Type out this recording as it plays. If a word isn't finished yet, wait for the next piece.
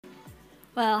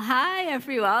Well, hi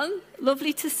everyone.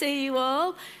 Lovely to see you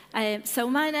all. So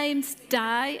my name's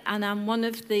Di, and I'm one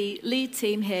of the lead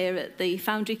team here at the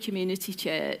Foundry Community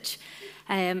Church.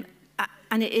 And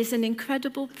it is an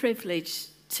incredible privilege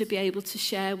to be able to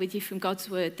share with you from God's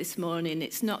Word this morning.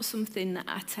 It's not something that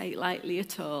I take lightly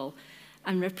at all.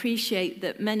 And I appreciate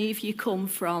that many of you come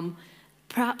from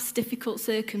perhaps difficult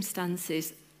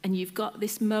circumstances, and you've got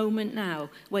this moment now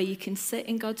where you can sit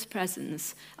in God's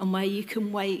presence and where you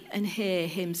can wait and hear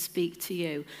him speak to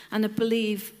you. And I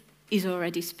believe he's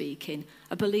already speaking.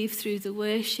 I believe through the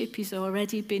worship he's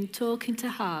already been talking to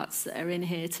hearts that are in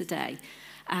here today.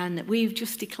 And we've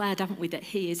just declared, haven't we, that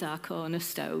he is our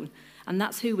cornerstone. And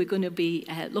that's who we're going to be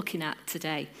looking at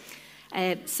today.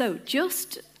 So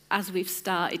just as we've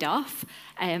started off,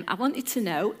 I wanted to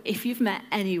know if you've met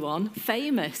anyone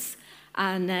famous.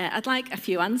 And I'd like a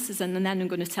few answers, and then I'm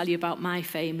going to tell you about my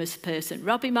famous person.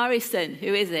 Robbie Morrison,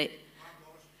 who is it?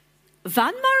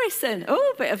 Van Morrison.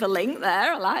 Oh, a bit of a link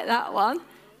there. I like that one.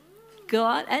 Go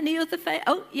on. Any other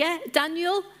Oh, yeah,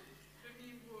 Daniel.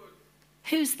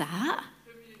 Who's that?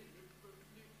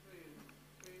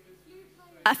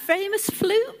 A famous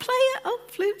flute player? Oh,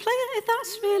 flute player.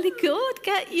 That's really good.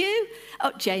 Get you.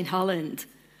 Oh, Jane Holland.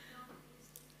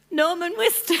 Norman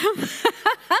Wisdom.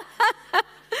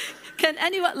 Can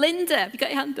anyone? Linda, have you got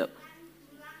your hand up?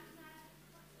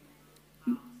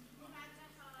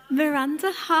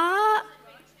 Miranda Hart.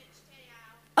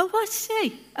 Oh, was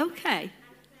she? Okay.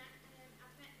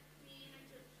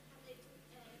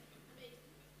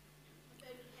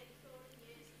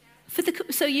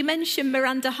 So you mentioned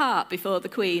Miranda Hart before the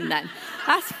Queen then.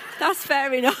 That's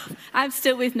fair enough. I'm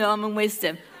still with Norman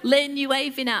Wisdom. Lynn, you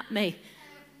waving at me?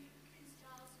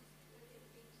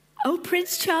 Oh,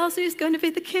 Prince Charles, who's going to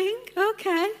be the king?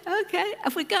 Okay.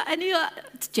 Have we got any?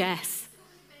 Jess.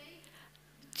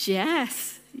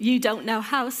 Jess, you don't know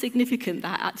how significant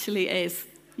that actually is.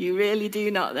 You really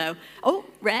do not, though. Oh,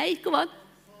 Ray, go on.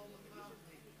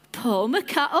 Paul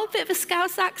McCartney. Oh, bit of a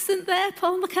Scouse accent there,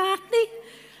 Paul McCartney.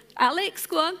 Alex,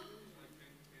 go on.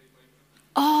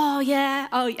 Oh, yeah.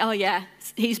 Oh, yeah.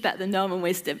 He's better than Norman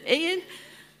Wisdom. Ian?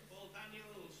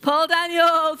 Paul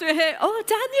Daniels, we're here. Oh,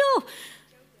 Daniel.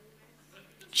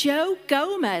 Joe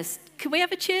Gomez. Can we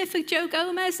have a cheer for Joe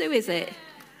Gomez? Who is it?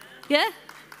 Yeah?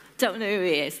 Don't know who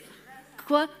he is.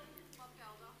 Go on.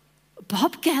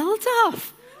 Bob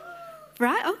Geldof.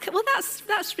 Right, okay. Well,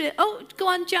 that's real. Oh, go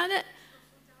on, Janet.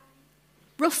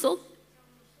 Russell.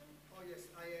 Oh, yes.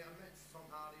 I met Tom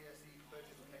Hardy as he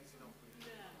purchased a painting off me.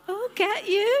 Oh, get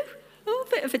you. Oh, a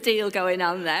bit of a deal going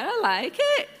on there. I like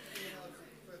it.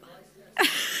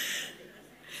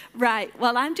 Right,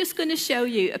 well, I'm just going to show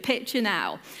you a picture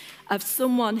now of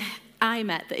someone I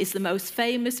met that is the most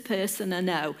famous person I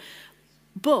know,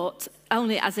 but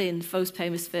only as in the most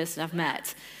famous person I've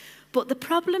met. But the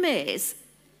problem is,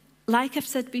 like I've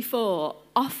said before,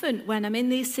 often when I'm in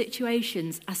these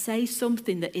situations, I say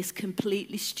something that is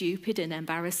completely stupid and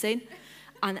embarrassing,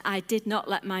 and I did not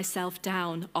let myself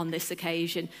down on this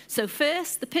occasion. So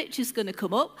first, the picture's going to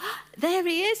come up. There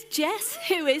he is. Jess,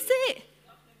 who is it?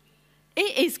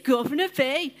 It is Governor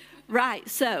B. Right,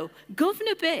 so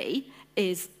Governor B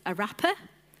is a rapper.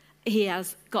 He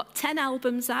has got 10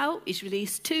 albums out. He's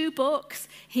released 2 books.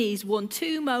 He's won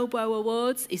 2 Mobo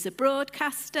Awards. He's a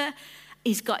broadcaster.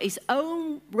 He's got his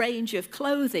own range of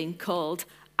clothing called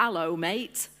Allo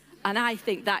Mate. And I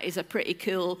think that is a pretty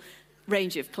cool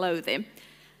range of clothing.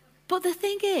 But the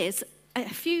thing is, a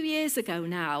few years ago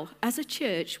now, as a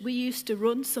church, we used to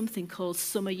run something called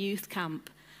Summer Youth Camp.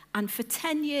 And for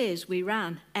 10 years, we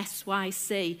ran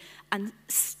SYC. And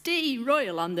Steve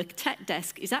Royal on the tech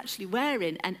desk is actually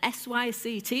wearing an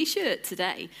SYC T-shirt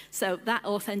today. So that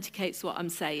authenticates what I'm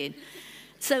saying.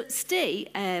 So Steve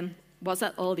was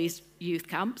at all these youth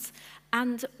camps.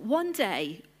 And one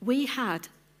day, we had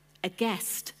a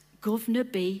guest. Governor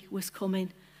B was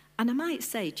coming. And I might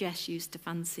say Jess used to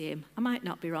fancy him. I might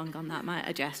not be wrong on that, might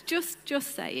I, Jess?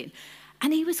 Just saying.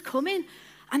 And he was coming.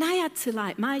 And I had to,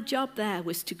 my job there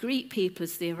was to greet people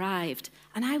as they arrived.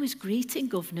 And I was greeting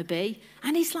Governor B.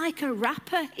 And he's like a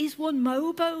rapper. He's won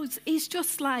Mobos. He's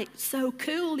just so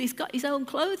cool. He's got his own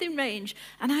clothing range.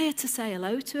 And I had to say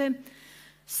hello to him.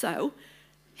 So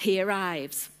he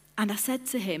arrives. And I said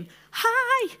to him,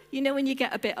 hi. You know when you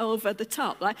get a bit over the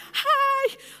top,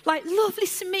 hi. Lovely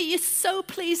to meet you. So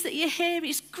pleased that you're here.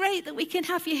 It's great that we can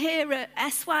have you here at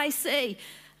SYC.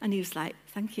 And he was like,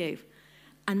 thank you.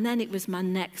 And then it was my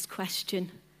next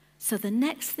question. So the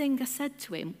next thing I said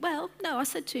to him, I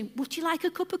said to him, would you like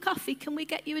a cup of coffee? Can we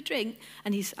get you a drink?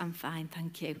 And I'm fine,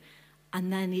 thank you.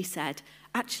 And then he said,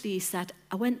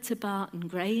 I went to Barton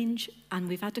Grange and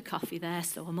we've had a coffee there,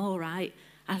 so I'm all right.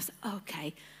 I was,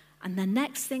 okay. And the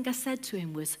next thing I said to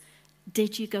him was,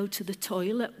 did you go to the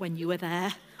toilet when you were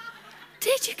there?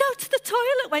 Did you go to the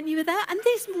toilet when you were there? And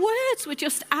these words were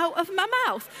just out of my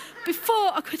mouth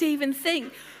before I could even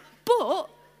think. But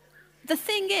the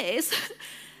thing is,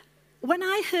 when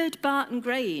I heard Barton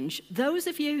Grange, those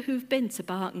of you who've been to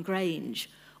Barton Grange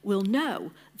will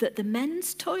know that the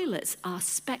men's toilets are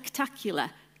spectacular.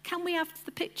 Can we have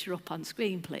the picture up on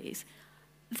screen, please?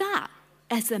 That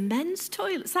is a men's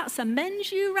toilets. That's a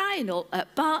men's urinal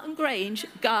at Barton Grange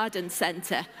Garden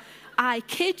Centre. I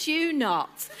kid you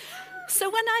not. So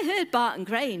when I heard Barton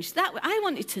Grange, I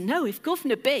wanted to know if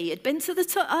Governor B had been to the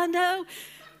toilet. Oh, no.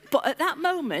 But at that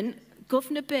moment,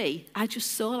 Governor B, I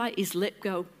just saw like his lip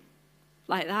go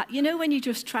like that. You know when you're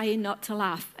just trying not to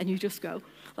laugh and you just go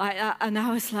like that? And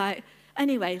I was like,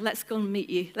 anyway, let's go and meet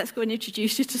you. Let's go and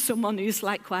introduce you to someone who's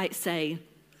like quite sane.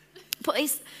 But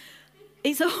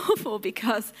it's awful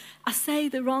because I say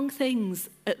the wrong things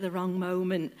at the wrong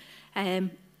moment.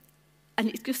 And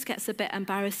it just gets a bit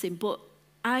embarrassing. But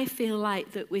I feel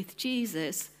like that with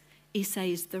Jesus, he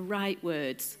says the right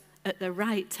words at the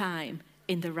right time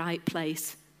in the right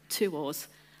place to us.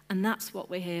 And that's what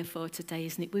we're here for today,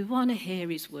 isn't it? We want to hear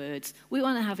his words. We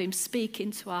want to have him speak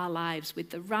into our lives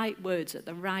with the right words at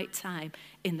the right time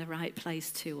in the right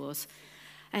place to us.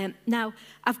 Now,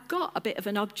 I've got a bit of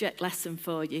an object lesson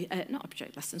for you. Not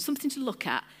object lesson, something to look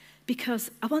at.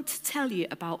 Because I want to tell you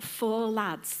about 4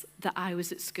 lads that I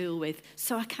was at school with.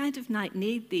 So I kind of like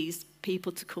need these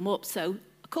people to come up. So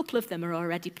a couple of them are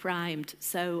already primed.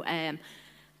 So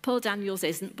Paul Daniels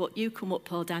isn't, but you come up,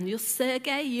 Paul Daniels.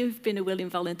 Sergey, you've been a willing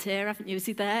volunteer, haven't you? Is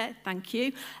he there? Thank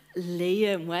you.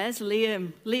 Liam, where's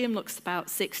Liam? Liam looks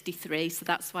about 63, so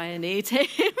that's why I need him.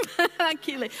 Thank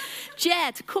you, Liam.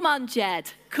 Jed, come on, Jed.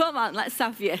 Come on, let's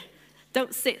have you.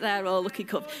 Don't sit there all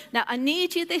looking up. Now, I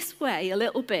need you this way a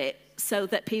little bit so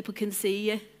that people can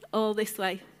see you. All this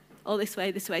way, all this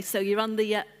way, this way. So you're on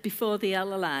the before the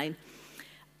yellow line.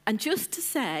 And just to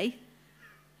say,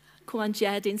 come on,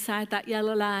 Jed, inside that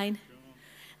yellow line.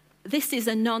 This is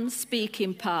a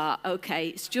non-speaking part, okay?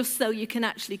 It's just so you can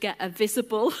actually get a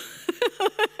visible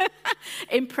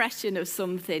impression of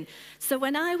something. So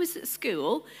when I was at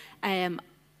school, and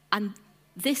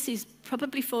this is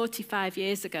probably 45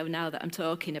 years ago now that I'm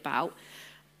talking about.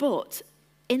 But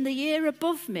in the year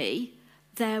above me,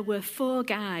 there were 4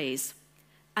 guys.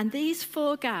 And these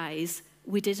 4 guys,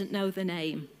 we didn't know the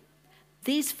name.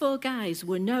 These 4 guys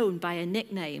were known by a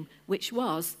nickname, which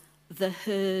was the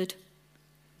Herd.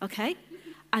 Okay?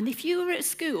 And if you were at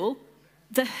school,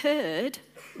 the Herd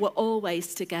were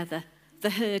always together. The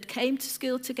Herd came to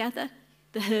school together.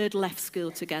 The Herd left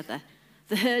school together.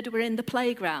 The Herd were in the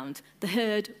playground. The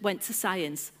Herd went to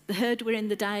science. The Herd were in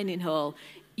the dining hall.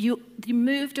 You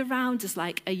moved around as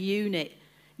like a unit.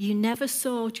 You never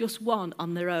saw just one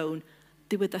on their own.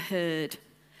 They were the Herd.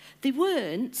 They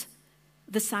weren't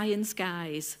the science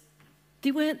guys.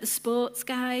 They weren't the sports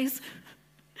guys.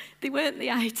 They weren't the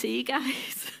IT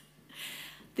guys.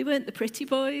 They weren't the pretty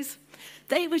boys.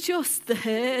 They were just the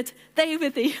Herd. They were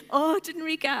the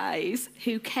ordinary guys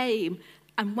who came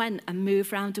and went and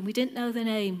moved around, and we didn't know their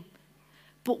name.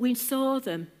 But we saw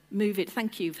them move it.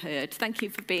 Thank you, Herd. Thank you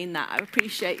for being that. I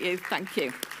appreciate you. Thank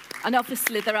you. And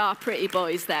obviously there are pretty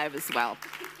boys there as well.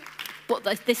 But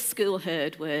this school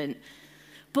Herd weren't.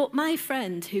 But my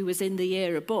friend who was in the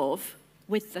year above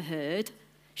with the Herd,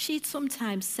 she'd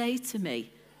sometimes say to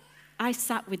me, I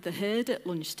sat with the Herd at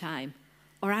lunchtime,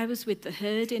 or I was with the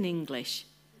Herd in English,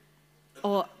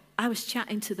 or I was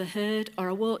chatting to the Herd, or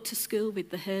I walked to school with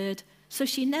the Herd. So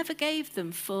she never gave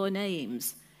them 4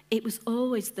 names. It was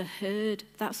always the Herd.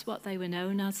 That's what they were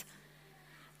known as.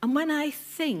 And when I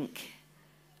think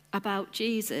about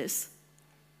Jesus,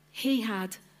 he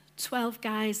had 12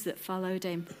 guys that followed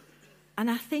him. And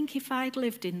I think if I'd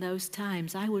lived in those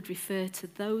times, I would refer to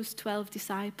those 12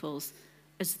 disciples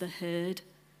as the Herd,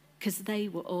 because they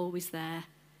were always there.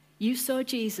 You saw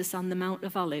Jesus on the Mount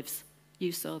of Olives,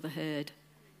 you saw the Herd.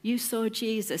 You saw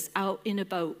Jesus out in a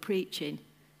boat preaching,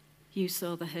 you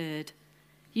saw the Herd.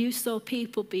 You saw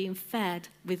people being fed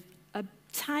with a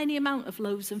tiny amount of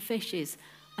loaves and fishes,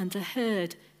 and the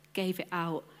Herd gave it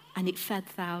out, and it fed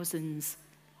thousands.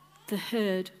 The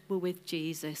Herd were with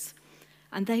Jesus.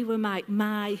 And they were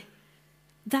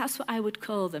that's what I would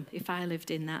call them if I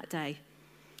lived in that day.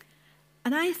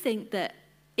 And I think that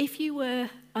if you were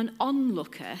an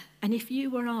onlooker, and if you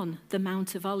were on the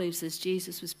Mount of Olives as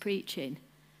Jesus was preaching,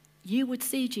 you would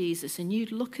see Jesus and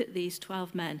you'd look at these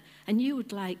 12 men and you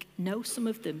would know some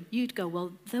of them. You'd go,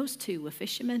 well, those 2 were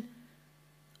fishermen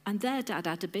and their dad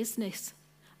had a business.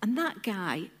 And that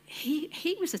guy,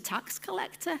 he was a tax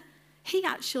collector. He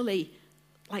actually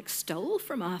like stole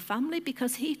from our family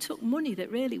because he took money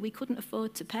that really we couldn't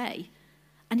afford to pay.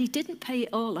 And he didn't pay it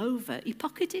all over. He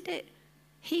pocketed it.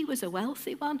 He was a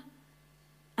wealthy one.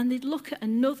 And they'd look at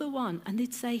another one and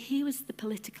they'd say he was the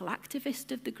political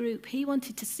activist of the group. He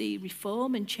wanted to see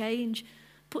reform and change.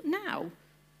 But now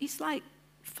he's like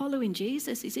following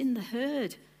Jesus. He's in the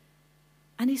herd.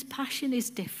 And his passion is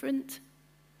different.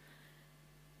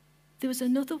 There was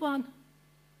another one.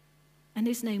 And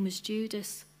his name was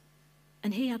Judas.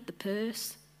 And he had the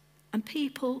purse. And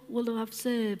people will have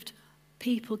observed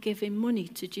people giving money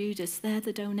to Judas. They're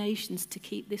the donations to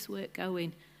keep this work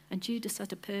going. And Judas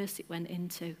had a purse it went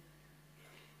into.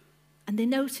 And they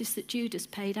noticed that Judas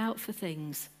paid out for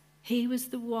things. He was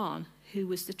the one who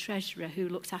was the treasurer who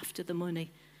looked after the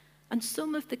money. And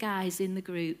some of the guys in the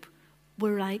group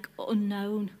were like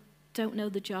unknown, don't know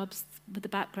the jobs, the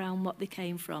background, what they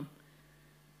came from.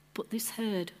 But this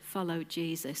herd followed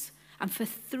Jesus. And for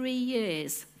 3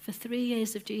 years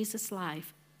of Jesus'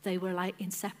 life, they were like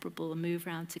inseparable and moved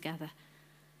around together.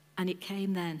 And it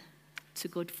came then to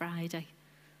Good Friday.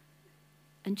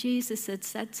 And Jesus had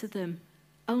said to them,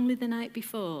 only the night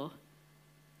before,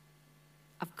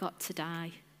 I've got to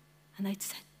die. And they'd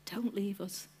said, don't leave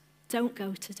us. Don't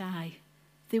go to die.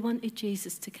 They wanted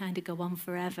Jesus to kind of go on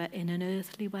forever in an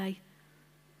earthly way.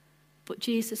 But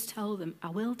Jesus told them, I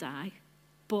will die,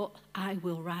 but I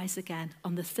will rise again.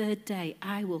 On the third day,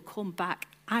 I will come back.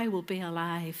 I will be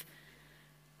alive.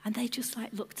 And they just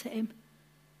like looked at him,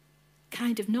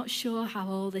 kind of not sure how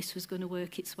all this was going to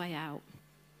work its way out.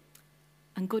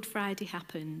 And Good Friday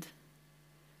happened.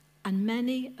 And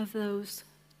many of those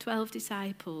 12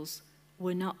 disciples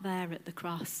were not there at the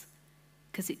cross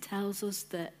because it tells us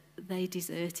that they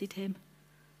deserted him.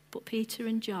 But Peter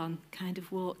and John kind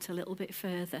of walked a little bit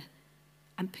further.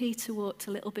 And Peter walked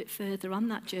a little bit further on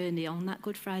that journey, on that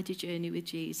Good Friday journey with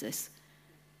Jesus.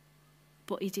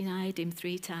 But he denied him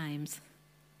 3 times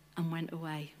and went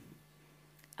away.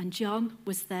 And John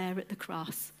was there at the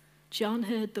cross. John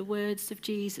heard the words of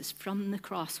Jesus from the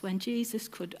cross when Jesus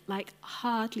could like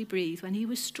hardly breathe, when he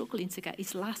was struggling to get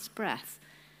his last breath.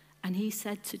 And he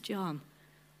said to John,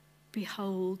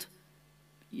 behold,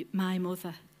 my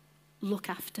mother, look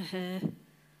after her.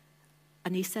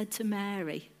 And he said to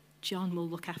Mary, John will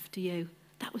look after you.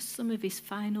 That was some of his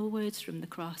final words from the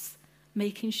cross,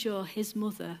 making sure his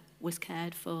mother was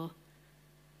cared for.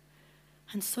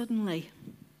 And suddenly,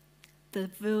 the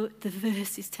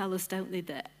verses tell us, don't they,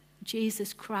 that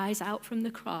Jesus cries out from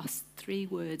the cross 3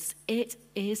 words, it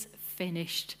is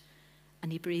finished.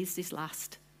 And he breathes his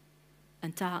last,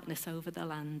 and darkness over the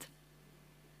land.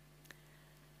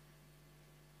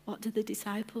 What do the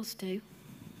disciples do?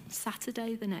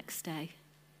 Saturday, the next day.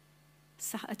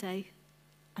 Saturday,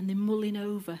 and they're mulling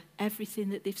over everything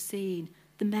that they've seen,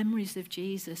 the memories of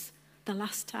Jesus, the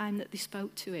last time that they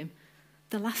spoke to him,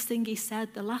 the last thing he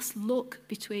said, the last look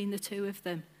between the two of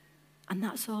them. And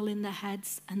that's all in their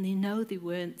heads, and they know they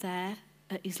weren't there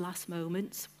at his last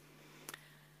moments.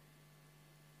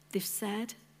 They've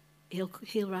said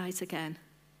he'll rise again.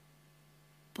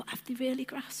 But have they really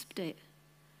grasped it?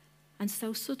 And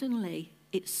so suddenly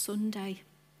it's Sunday.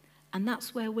 And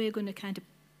that's where we're going to kind of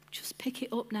just pick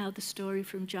it up now, the story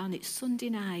from John. It's Sunday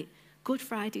night. Good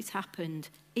Friday's happened.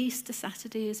 Easter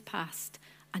Saturday has passed.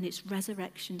 And it's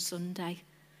Resurrection Sunday.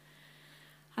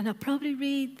 And I'll probably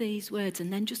read these words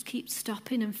and then just keep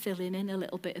stopping and filling in a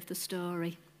little bit of the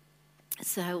story.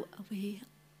 So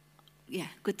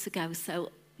good to go.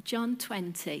 So John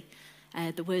 20,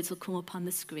 the words will come up on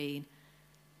the screen.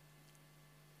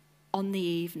 On the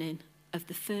evening of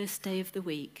the first day of the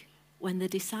week, when the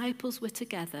disciples were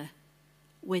together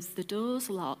with the doors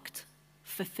locked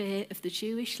for fear of the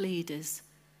Jewish leaders,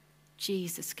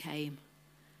 Jesus came.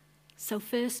 So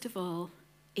first of all,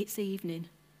 it's evening.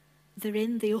 They're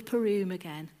in the upper room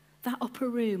again. That upper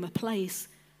room, a place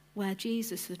where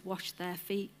Jesus had washed their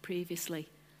feet previously.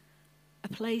 A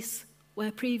place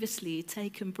where previously he'd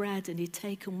taken bread and he'd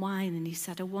taken wine and he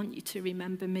said, I want you to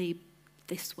remember me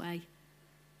this way.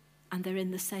 And they're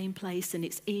in the same place and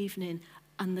it's evening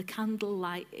and the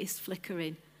candlelight is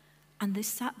flickering. And they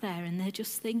sat there and they're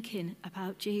just thinking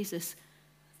about Jesus.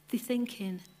 They're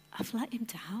thinking, I've let him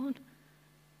down.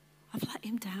 I've let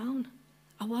him down.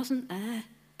 I wasn't there.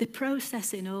 They're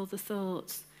processing all the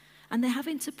thoughts. And they're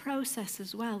having to process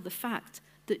as well the fact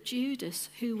that Judas,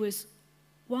 who was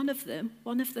one of them,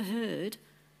 one of the herd,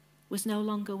 was no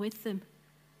longer with them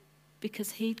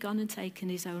because he'd gone and taken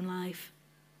his own life.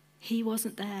 He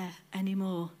wasn't there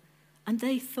anymore. And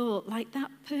they thought, like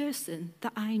that person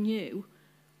that I knew,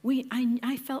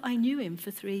 I felt I knew him for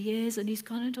 3 years and he's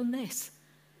gone and done this.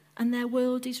 And their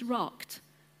world is rocked.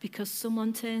 because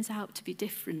someone turns out to be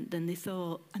different than they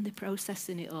thought, and they're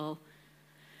processing it all.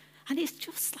 And it's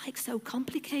just like so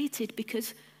complicated,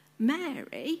 because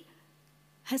Mary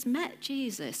has met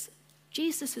Jesus.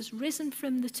 Jesus has risen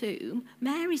from the tomb.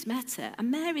 Mary's met her,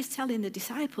 and Mary's telling the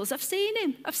disciples, I've seen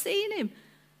him, I've seen him.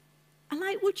 And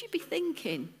like, would you be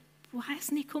thinking, why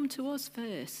hasn't he come to us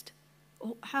first?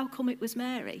 Or how come it was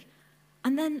Mary?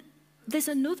 And then there's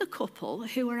another couple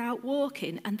who are out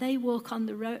walking, and they walk on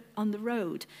the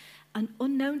road, and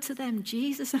unknown to them,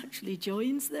 Jesus actually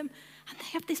joins them, and they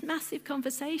have this massive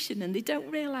conversation, and they don't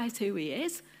realize who he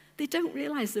is. They don't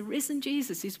realize the risen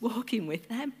Jesus is walking with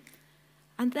them.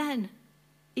 And then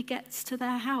he gets to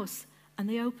their house, and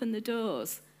they open the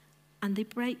doors, and they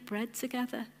break bread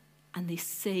together, and they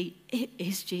see it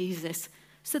is Jesus.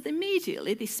 So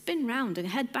immediately they spin round and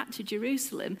head back to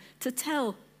Jerusalem to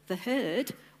tell the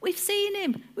herd, we've seen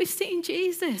him, we've seen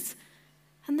Jesus.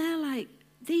 And they're like,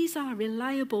 these are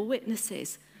reliable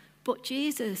witnesses. But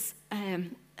Jesus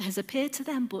has appeared to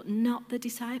them, but not the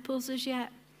disciples as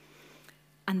yet.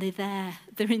 And they're there,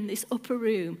 they're in this upper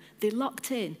room, they're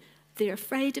locked in. They're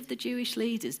afraid of the Jewish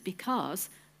leaders because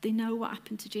they know what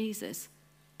happened to Jesus.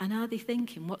 And are they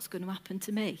thinking, what's going to happen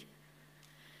to me?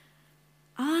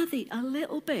 Are they a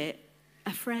little bit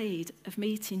afraid of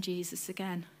meeting Jesus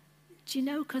again? Do you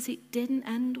know, because it didn't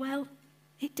end well.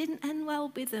 It didn't end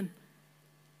well with them.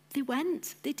 They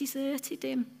went, they deserted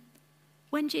him.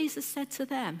 When Jesus said to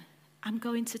them, I'm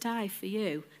going to die for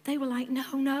you, they were like,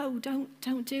 no,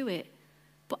 don't do it.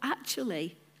 But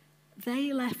actually,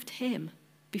 they left him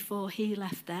before he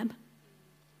left them.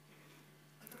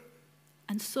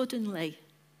 And suddenly,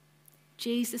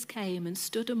 Jesus came and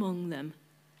stood among them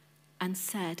and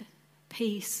said,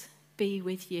 peace be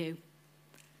with you.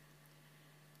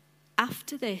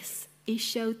 After this, he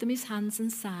showed them his hands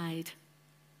and side.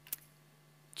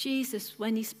 Jesus,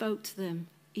 when he spoke to them,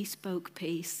 he spoke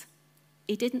peace.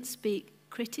 He didn't speak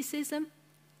criticism.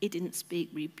 He didn't speak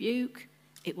rebuke.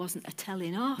 It wasn't a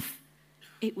telling off.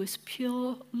 It was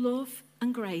pure love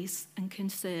and grace and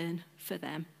concern for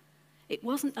them. It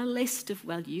wasn't a list of,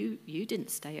 well, you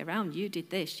didn't stay around, you did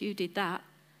this, you did that.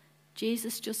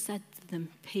 Jesus just said to them,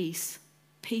 peace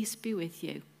be with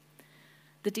you.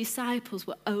 The disciples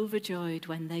were overjoyed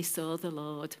when they saw the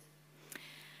Lord.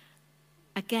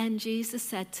 Again, Jesus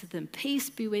said to them, peace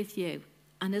be with you.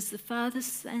 And as the Father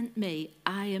sent me,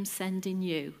 I am sending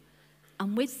you.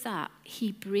 And with that,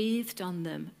 he breathed on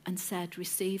them and said,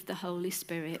 receive the Holy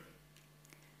Spirit.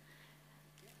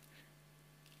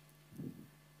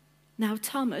 Now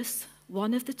Thomas,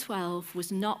 one of the 12,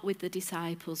 was not with the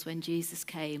disciples when Jesus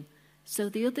came. So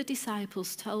the other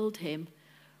disciples told him,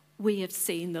 we have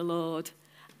seen the Lord.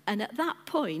 And at that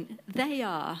point, they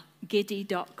are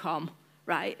giddy.com,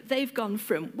 right? They've gone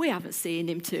from, we haven't seen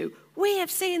him, to, we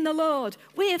have seen the Lord.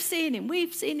 We have seen him.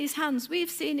 We've seen his hands. We've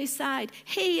seen his side.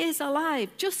 He is alive,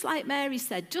 just like Mary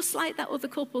said, just like that other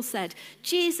couple said.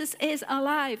 Jesus is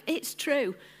alive. It's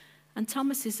true. And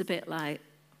Thomas is a bit like,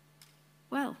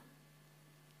 well,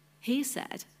 he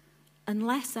said,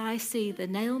 unless I see the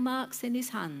nail marks in his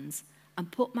hands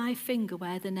and put my finger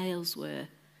where the nails were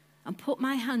and put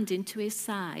my hand into his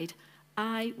side,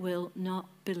 I will not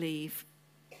believe.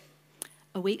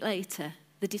 A week later,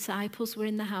 the disciples were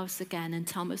in the house again and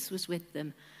Thomas was with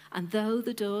them. And though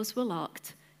the doors were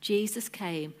locked, Jesus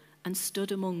came and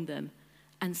stood among them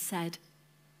and said,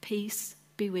 peace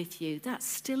be with you. That's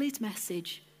still his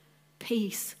message.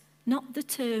 Peace. Not the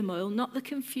turmoil, not the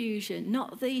confusion,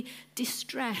 not the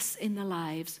distress in their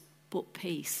lives, but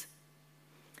peace.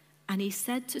 And he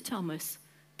said to Thomas,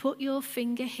 put your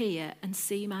finger here and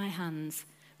see my hands.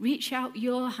 Reach out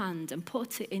your hand and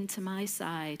put it into my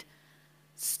side.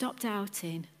 Stop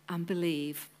doubting and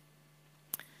believe.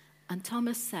 And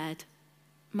Thomas said,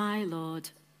 my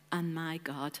Lord and my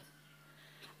God.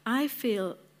 I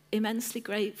feel immensely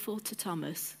grateful to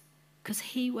Thomas because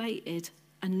he waited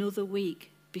another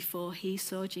week before he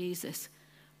saw Jesus.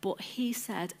 But he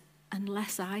said,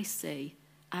 unless I see,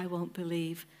 I won't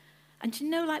believe. And you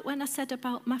know, like when I said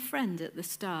about my friend at the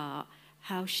start,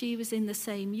 how she was in the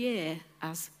same year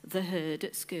as the herd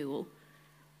at school,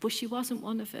 but she wasn't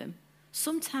one of them.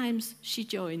 Sometimes she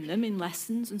joined them in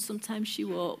lessons and sometimes she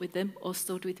walked with them or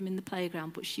stood with them in the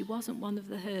playground, but she wasn't one of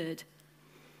the herd.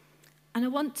 And I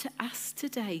want to ask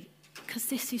today, because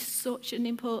this is such an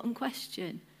important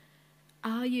question,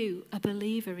 are you a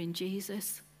believer in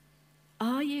Jesus?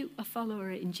 Are you a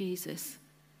follower in Jesus?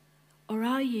 Or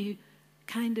are you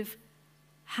kind of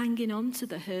hanging on to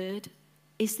the herd?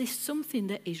 Is this something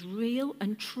that is real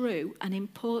and true and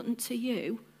important to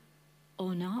you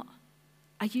or not?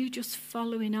 Are you just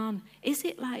following on? Is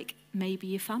it like maybe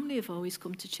your family have always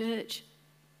come to church,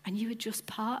 and you are just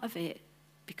part of it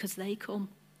because they come.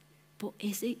 But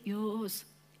is it yours?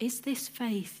 Is this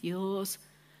faith yours?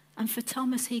 And for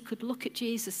Thomas, he could look at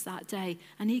Jesus that day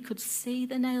and he could see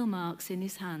the nail marks in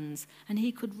his hands, and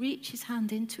he could reach his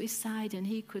hand into his side and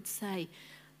he could say,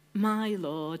 my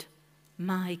Lord,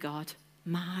 my God,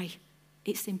 my.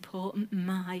 It's important,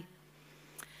 my.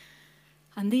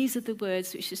 And these are the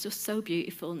words which is just so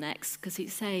beautiful next, because it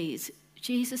says,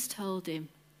 Jesus told him,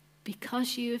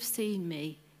 because you have seen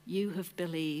me, you have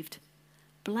believed.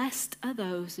 Blessed are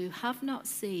those who have not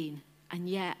seen and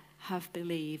yet have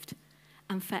believed.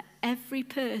 And for every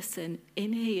person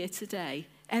in here today,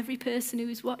 every person who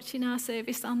is watching our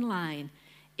service online,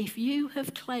 if you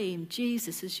have claimed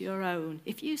Jesus as your own,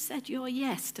 if you said your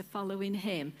yes to following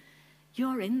him,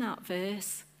 you're in that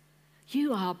verse.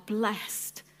 You are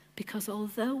blessed because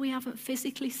although we haven't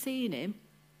physically seen him,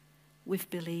 we've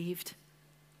believed.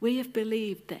 We have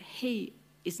believed that he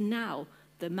is now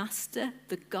the master,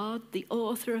 the God, the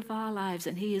author of our lives,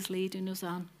 and he is leading us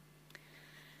on.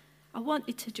 I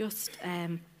wanted to just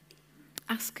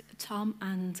ask Tom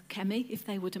and Kemi if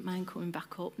they wouldn't mind coming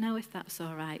back up now, if that's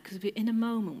all right, because in a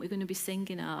moment we're going to be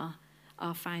singing our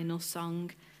final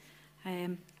song.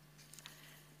 I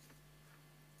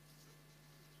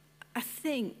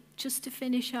think, just to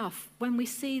finish off, when we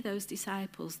see those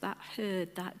disciples that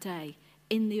heard that day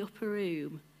in the upper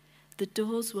room, the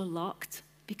doors were locked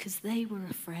because they were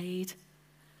afraid.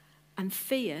 And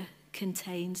fear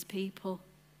contains people,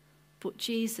 but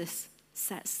Jesus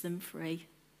sets them free.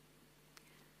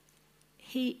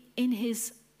 In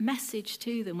his message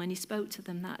to them, when he spoke to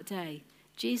them that day,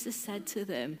 Jesus said to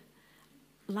them,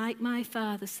 like my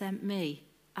Father sent me,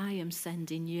 I am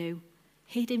sending you.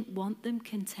 He didn't want them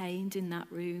contained in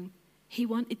that room. He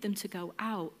wanted them to go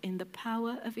out in the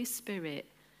power of his Spirit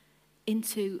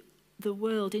into the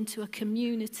world, into a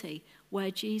community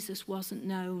where Jesus wasn't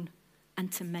known,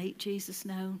 and to make Jesus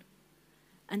known.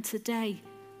 And today,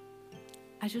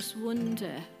 I just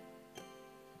wonder,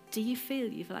 do you feel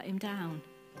you've let him down?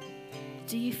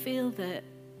 Do you feel that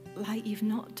like you've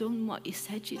not done what you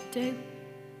said you'd do?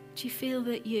 Do you feel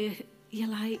that you're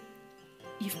like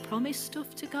you've promised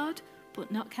stuff to God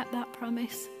but not kept that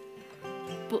promise?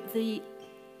 But the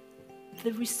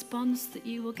response that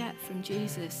you will get from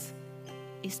Jesus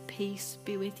is peace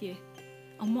be with you.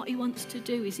 And what he wants to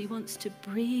do is he wants to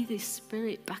breathe his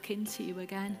Spirit back into you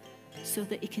again so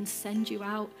that he can send you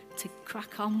out to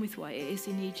crack on with what it is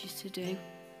he needs you to do.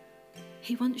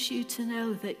 He wants you to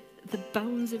know that the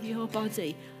bones of your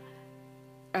body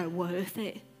are worth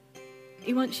it.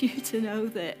 He wants you to know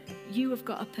that you have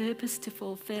got a purpose to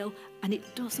fulfill, and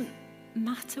it doesn't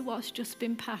matter what's just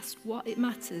been past. What it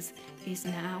matters is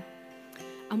now.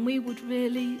 And we'd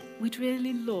really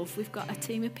love, we've got a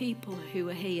team of people who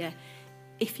are here.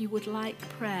 If you would like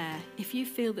prayer, if you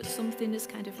feel that something has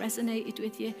kind of resonated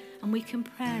with you, and we can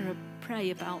pray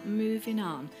about moving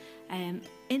on.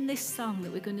 In this song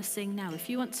that we're going to sing now, if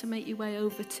you want to make your way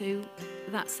over to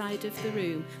that side of the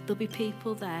room, there'll be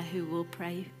people there who will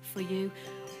pray for you.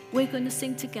 We're going to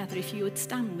sing together. If you would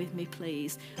stand with me,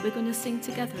 please. We're going to sing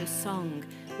together a song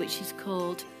which is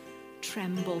called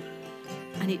Tremble.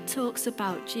 And it talks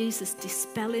about Jesus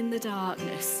dispelling the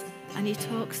darkness. And he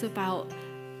talks about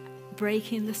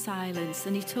breaking the silence.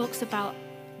 And he talks about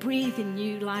breathing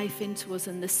new life into us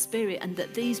and the Spirit, and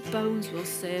that these bones will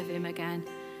serve him again.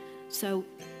 So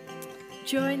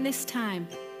during this time,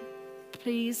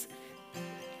 please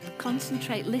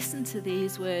concentrate, listen to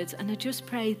these words, and I just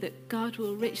pray that God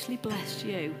will richly bless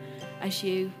you as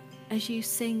you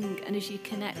sing and as you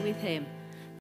connect with him.